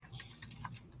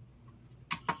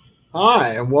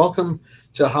Hi, and welcome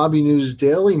to Hobby News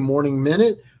Daily Morning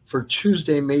Minute for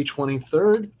Tuesday, May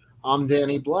 23rd. I'm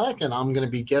Danny Black, and I'm going to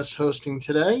be guest hosting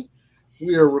today.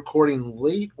 We are recording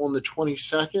late on the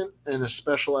 22nd in a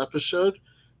special episode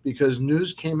because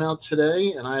news came out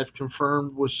today, and I have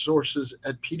confirmed with sources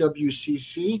at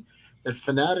PWCC that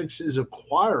Fanatics is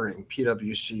acquiring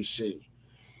PWCC.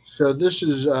 So this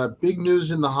is big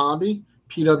news in the hobby.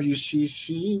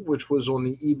 PWCC, which was on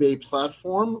the eBay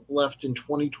platform, left in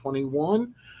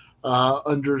 2021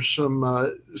 under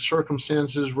some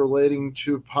circumstances relating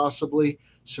to possibly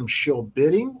some shill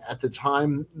bidding. At the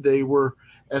time, they were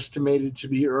estimated to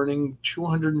be earning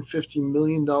 $250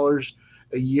 million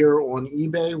a year on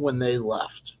eBay when they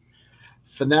left.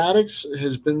 Fanatics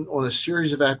has been on a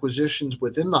series of acquisitions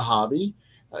within the hobby,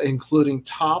 including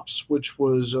Tops, which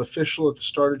was official at the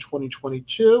start of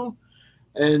 2022,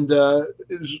 and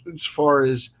as far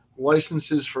as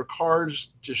licenses for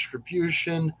cards,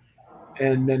 distribution,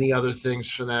 and many other things,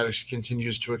 Fanatics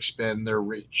continues to expand their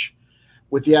reach.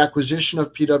 With the acquisition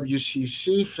of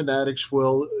PWCC, Fanatics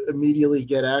will immediately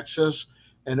get access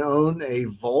and own a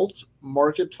vault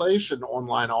marketplace, an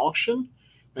online auction,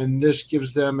 and this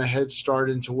gives them a head start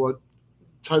into what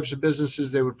types of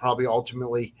businesses they would probably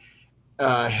ultimately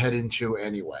head into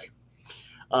anyway.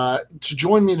 To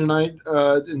join me tonight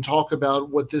and talk about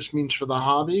what this means for the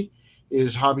hobby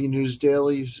is Hobby News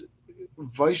Daily's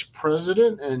Vice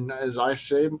President and, as I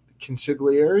say,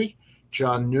 consigliere,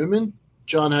 John Newman.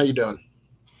 John, how you doing?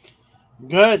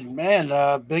 Good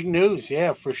man, big news,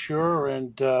 yeah, for sure.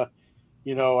 And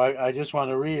I just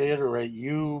want to reiterate,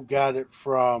 you got it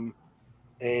from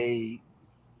a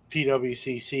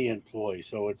PWCC employee,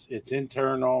 so it's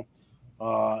internal.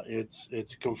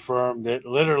 It's confirmed that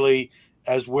literally,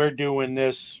 as we're doing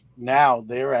this now,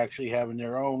 they're actually having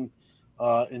their own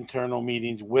internal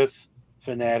meetings with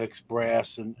Fanatics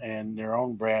brass and their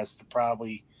own brass to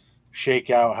probably shake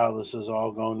out how this is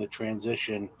all going to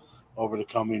transition over the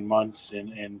coming months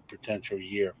and potential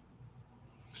year.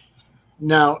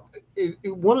 Now,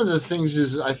 one of the things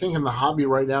is I think in the hobby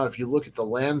right now, if you look at the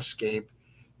landscape,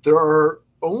 there are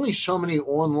only so many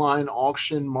online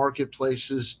auction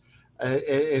marketplaces,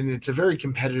 and it's a very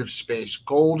competitive space.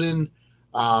 Golden,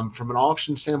 from an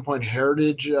auction standpoint,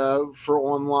 Heritage for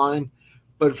online,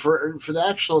 but for the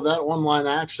actual that online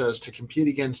access to compete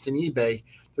against an eBay,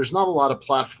 there's not a lot of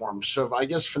platforms. So I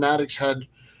guess Fanatics had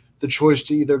the choice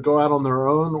to either go out on their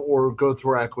own or go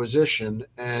through acquisition,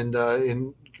 and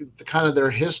in the kind of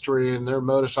their history and their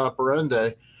modus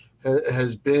operandi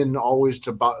has been always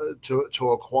to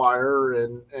acquire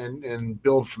and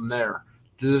build from there.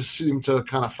 Does this seem to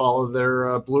kind of follow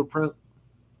their blueprint?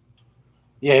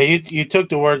 Yeah, you took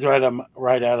the words right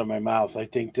out of my mouth. I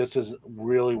think this is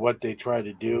really what they try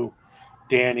to do.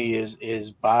 Danny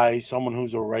is by someone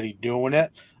who's already doing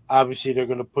it. Obviously, they're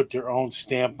going to put their own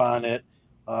stamp on it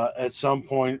at some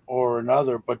point or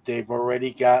another, but they've already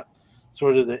got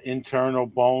sort of the internal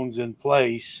bones in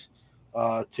place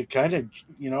to kind of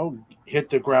hit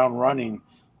the ground running,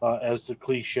 as the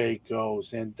cliche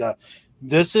goes. And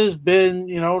this has been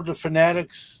the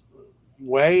Fanatics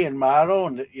way and motto,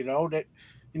 and that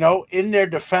in their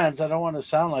defense, I don't want to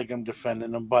sound like I'm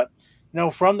defending them, but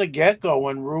from the get go,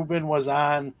 when Rubin was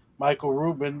on, Michael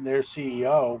Rubin, their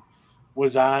CEO,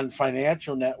 was on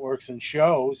financial networks and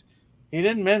shows, he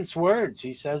didn't mince words.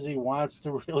 He says he wants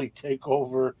to really take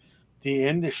over the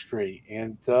industry,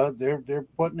 and they're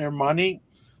putting their money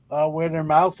where their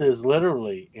mouth is,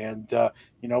 literally. And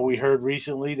we heard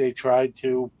recently they tried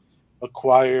to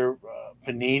acquire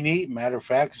Panini. Matter of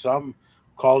fact, some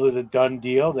called it a done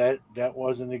deal. That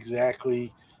wasn't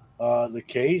exactly the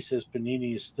case, as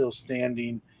Panini is still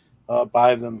standing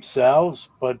by themselves.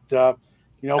 But for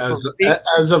As Pete,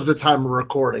 as of the time of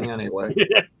recording, anyway.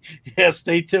 yeah,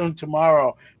 stay tuned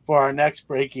tomorrow for our next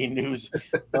breaking news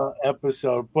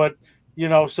episode. But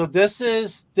so this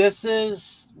is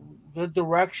the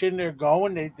direction they're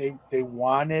going. They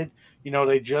wanted,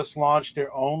 they just launched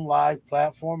their own live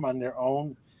platform on their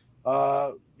own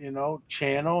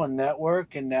channel and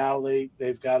network, and now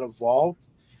they've got a vault.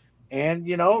 And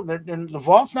the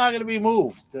vault's not going to be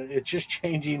moved. It's just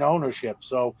changing ownership.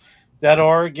 So that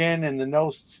Oregon and the no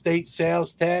state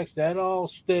sales tax, that all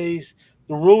stays.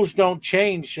 The rules don't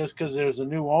change just because there's a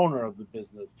new owner of the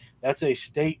business. That's a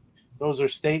state. Those are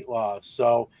state laws.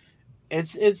 So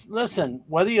it's listen,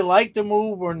 whether you like the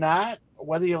move or not,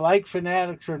 whether you like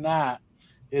Fanatics or not,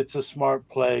 it's a smart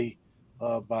play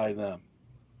by them.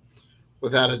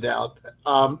 Without a doubt.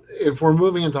 If we're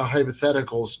moving into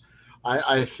hypotheticals,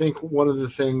 I think one of the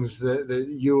things that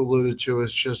you alluded to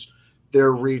is just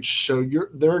their reach. So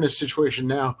they're in a situation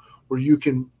now where you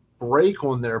can break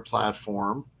on their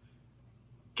platform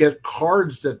get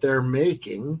cards that they're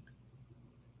making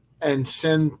and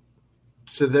send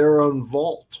to their own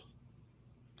vault,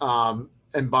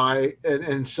 and buy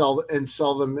and sell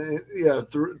them,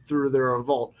 through their own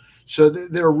vault. So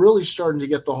they're really starting to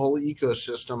get the whole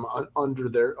ecosystem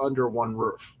under one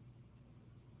roof.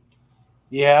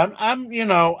 Yeah,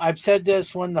 I've said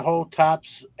this when the whole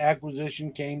Tops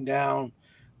acquisition came down.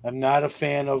 I'm not a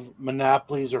fan of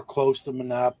monopolies or close to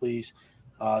monopolies.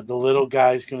 The little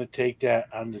guy's going to take that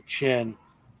on the chin.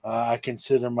 I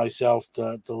consider myself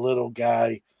the little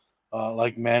guy,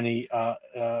 like many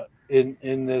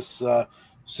in this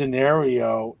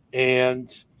scenario,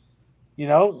 and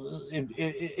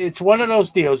it's one of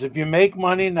those deals. If you make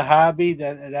money in the hobby,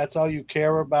 then that's all you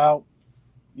care about.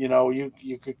 You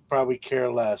could probably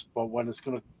care less. But when it's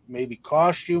going to maybe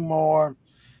cost you more,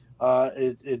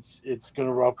 it's going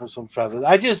to ruffle some feathers.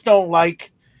 I just don't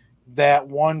like that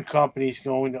one company's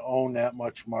going to own that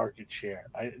much market share.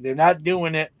 They're not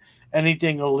doing it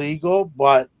anything illegal,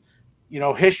 but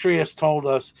history has told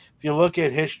us. If you look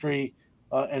at history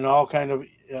and all kind of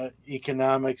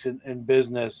economics and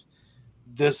business,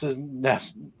 this is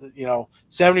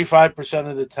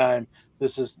 75% of the time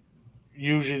this is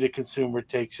usually the consumer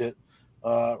takes it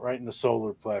right in the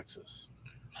solar plexus.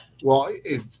 Well,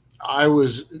 I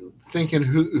was thinking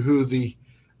who the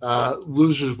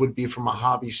losers would be from a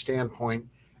hobby standpoint,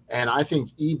 and I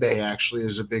think eBay actually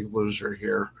is a big loser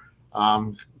here,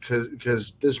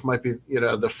 because this might be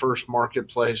the first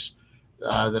marketplace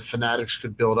the Fanatics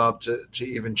could build up to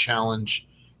even challenge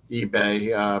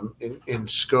eBay, in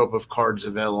scope of cards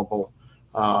available,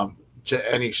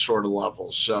 to any sort of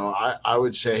level. So I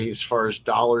would say, as far as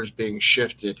dollars being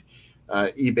shifted,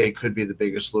 eBay could be the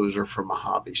biggest loser from a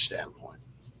hobby standpoint.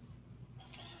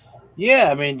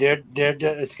 Yeah, I mean,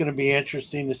 it's going to be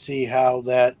interesting to see how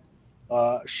that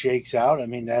shakes out. I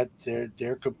mean, that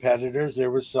they're competitors.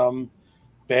 There was some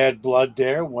bad blood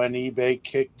there when eBay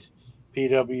kicked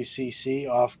PWCC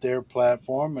off their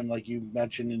platform, and like you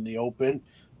mentioned in the open,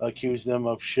 accused them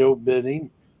of shill bidding.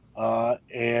 I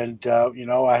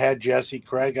had Jesse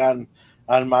Craig on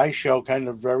my show kind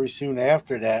of very soon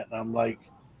after that, and I'm like,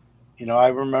 I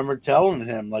remember telling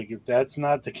him, like, if that's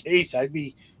not the case, I'd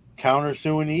be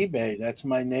countersuing eBay. That's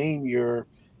my name. You're,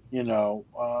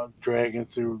 dragging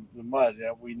through the mud.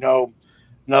 We know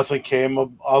nothing came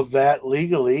of that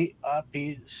legally.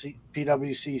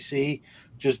 PWCC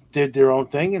just did their own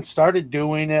thing and started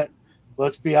doing it.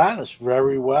 Let's be honest,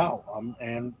 very well.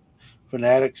 And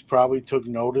Fanatics probably took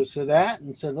notice of that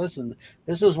and said, "Listen,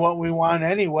 this is what we want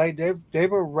anyway."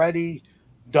 They've already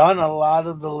done a lot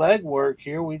of the legwork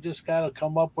here. We just got to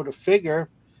come up with a figure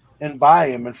and buy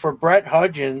him. And for Brett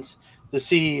Hudgens, the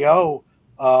CEO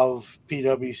of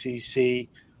PWCC,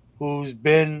 who's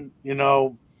been,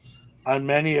 on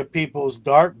many of people's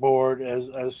dartboard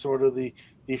as sort of the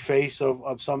face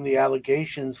of some of the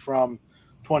allegations from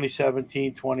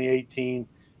 2017, 2018,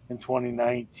 and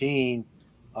 2019.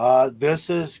 This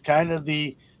is kind of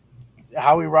the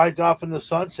how he rides off in the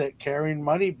sunset carrying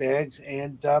money bags.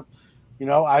 And,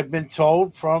 I've been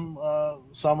told from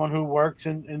someone who works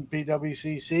in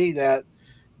PWCC that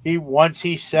once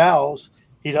he sells,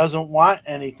 he doesn't want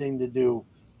anything to do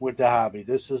with the hobby.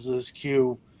 This is his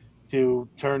cue to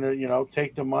turn it,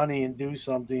 take the money and do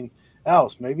something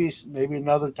else. Maybe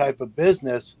another type of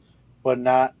business, but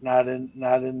not in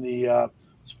the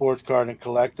sports card and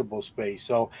collectible space.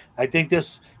 So I think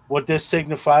this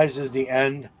signifies is the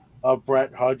end of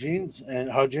Brett Hudgens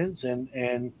and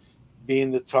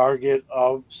being the target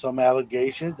of some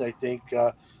allegations. I think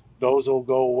those will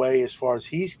go away as far as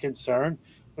he's concerned,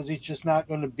 because he's just not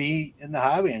going to be in the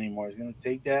hobby anymore. He's going to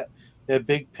take that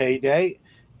big payday.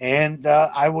 And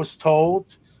I was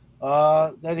told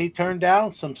that he turned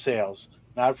down some sales,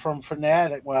 not from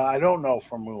Fanatic. Well, I don't know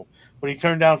from who, but he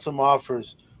turned down some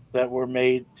offers that were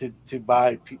made to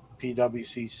buy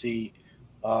PWCC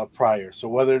prior. So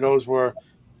whether those were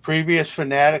previous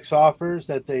Fanatics offers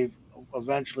that they've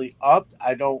eventually upped,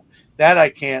 I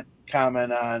can't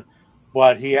comment on.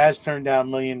 But he has turned down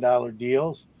 $1 million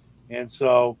deals, and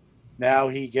so now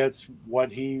he gets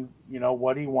what he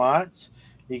wants.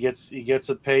 He gets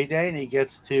a payday, and he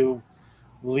gets to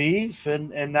leave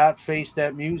and not face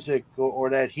that music or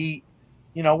that heat,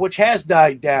 which has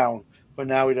died down, but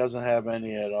now he doesn't have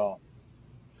any at all.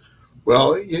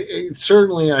 Well,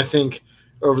 certainly, I think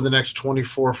over the next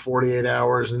 24, 48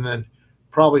 hours, and then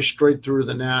probably straight through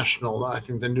the national, I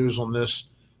think the news on this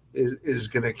is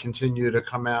going to continue to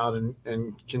come out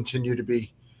and continue to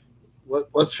be,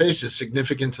 let's face it,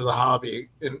 significant to the hobby,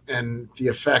 and the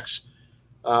effects,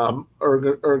 are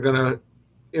going to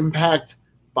impact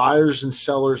buyers and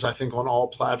sellers, I think, on all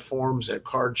platforms, at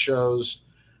card shows,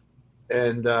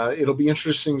 And it'll be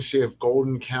interesting to see if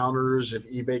Golden counters, if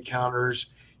eBay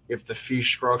counters, if the fee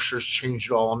structures change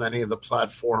at all on any of the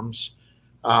platforms,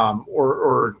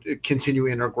 or continue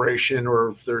integration, or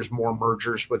if there's more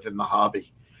mergers within the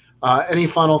hobby. Any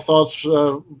final thoughts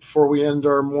before we end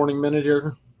our morning minute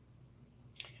here?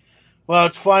 Well,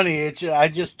 it's funny. I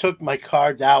just took my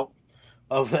cards out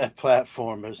of that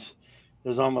platform. It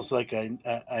was almost like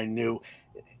I knew.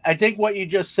 I think what you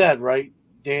just said, right,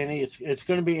 Danny? It's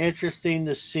going to be interesting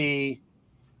to see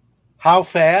how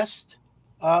fast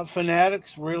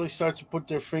Fanatics really starts to put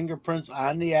their fingerprints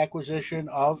on the acquisition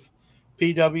of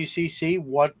PWCC.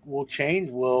 What will change?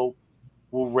 Will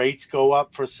rates go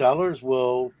up for sellers?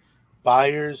 Will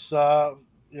buyers,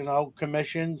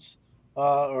 commissions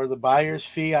or the buyer's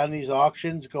fee on these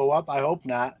auctions go up? I hope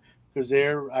not, because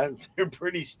they're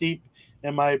pretty steep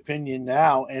in my opinion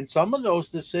now. And some of those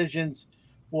decisions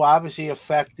will obviously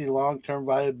affect the long term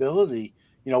viability.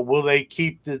 Will they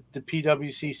keep the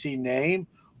PWCC name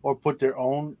or put their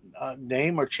own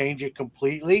name or change it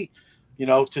completely,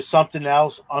 to something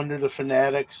else under the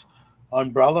Fanatics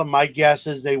umbrella? My guess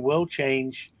is they will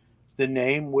change the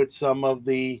name with some of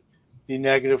the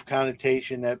negative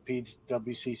connotation that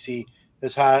PWCC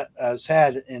has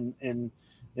had in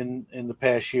the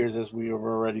past years, as we have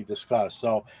already discussed.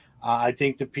 So I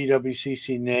think the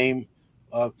PWCC name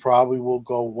probably will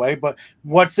go away. But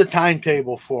what's the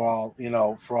timetable for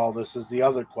all this is the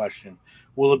other question.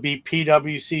 Will it be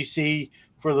PWCC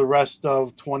for the rest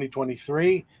of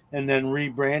 2023 and then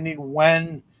rebranding?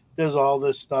 When does all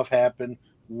this stuff happen?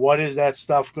 What is that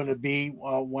stuff going to be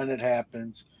when it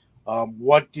happens?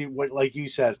 What like you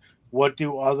said? What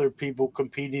do other people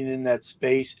competing in that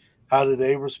space? How do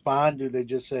they respond? Do they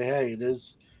just say, "Hey, it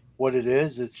is what it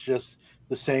is. It's just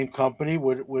the same company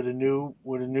with a new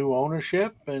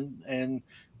ownership, and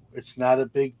it's not a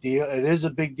big deal. It is a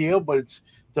big deal, but it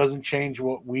doesn't change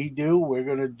what we do. We're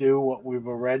going to do what we've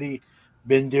already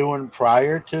been doing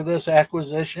prior to this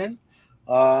acquisition."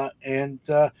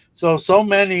 So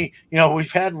many,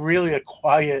 we've had really a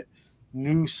quiet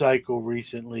news cycle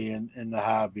recently in the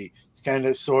hobby. It's kind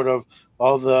of sort of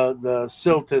all the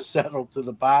silt has settled to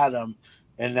the bottom,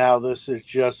 and now this is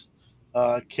just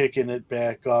kicking it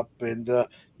back up. And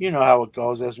you know how it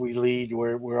goes as we lead.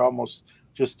 We're almost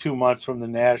just 2 months from the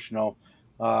national.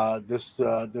 This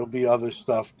There'll be other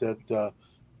stuff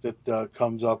that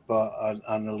comes up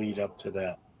on the lead up to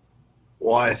that.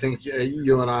 Well, I think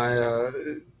you and I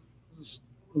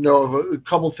know of a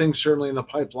couple things certainly in the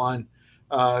pipeline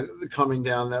coming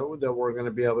down that we're going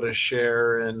to be able to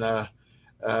share, and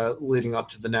leading up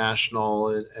to the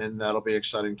national, and that'll be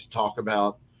exciting to talk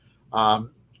about.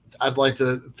 I'd like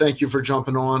to thank you for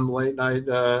jumping on late night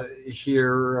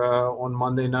here on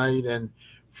Monday night, and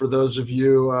for those of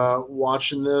you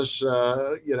watching this,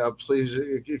 please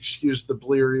excuse the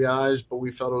bleary eyes, but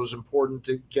we felt it was important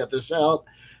to get this out.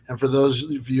 And for those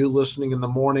of you listening in the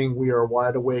morning, we are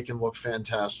wide awake and look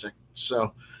fantastic.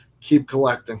 So keep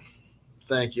collecting.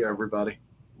 Thank you, everybody.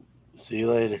 See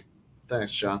you later.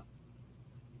 Thanks, John.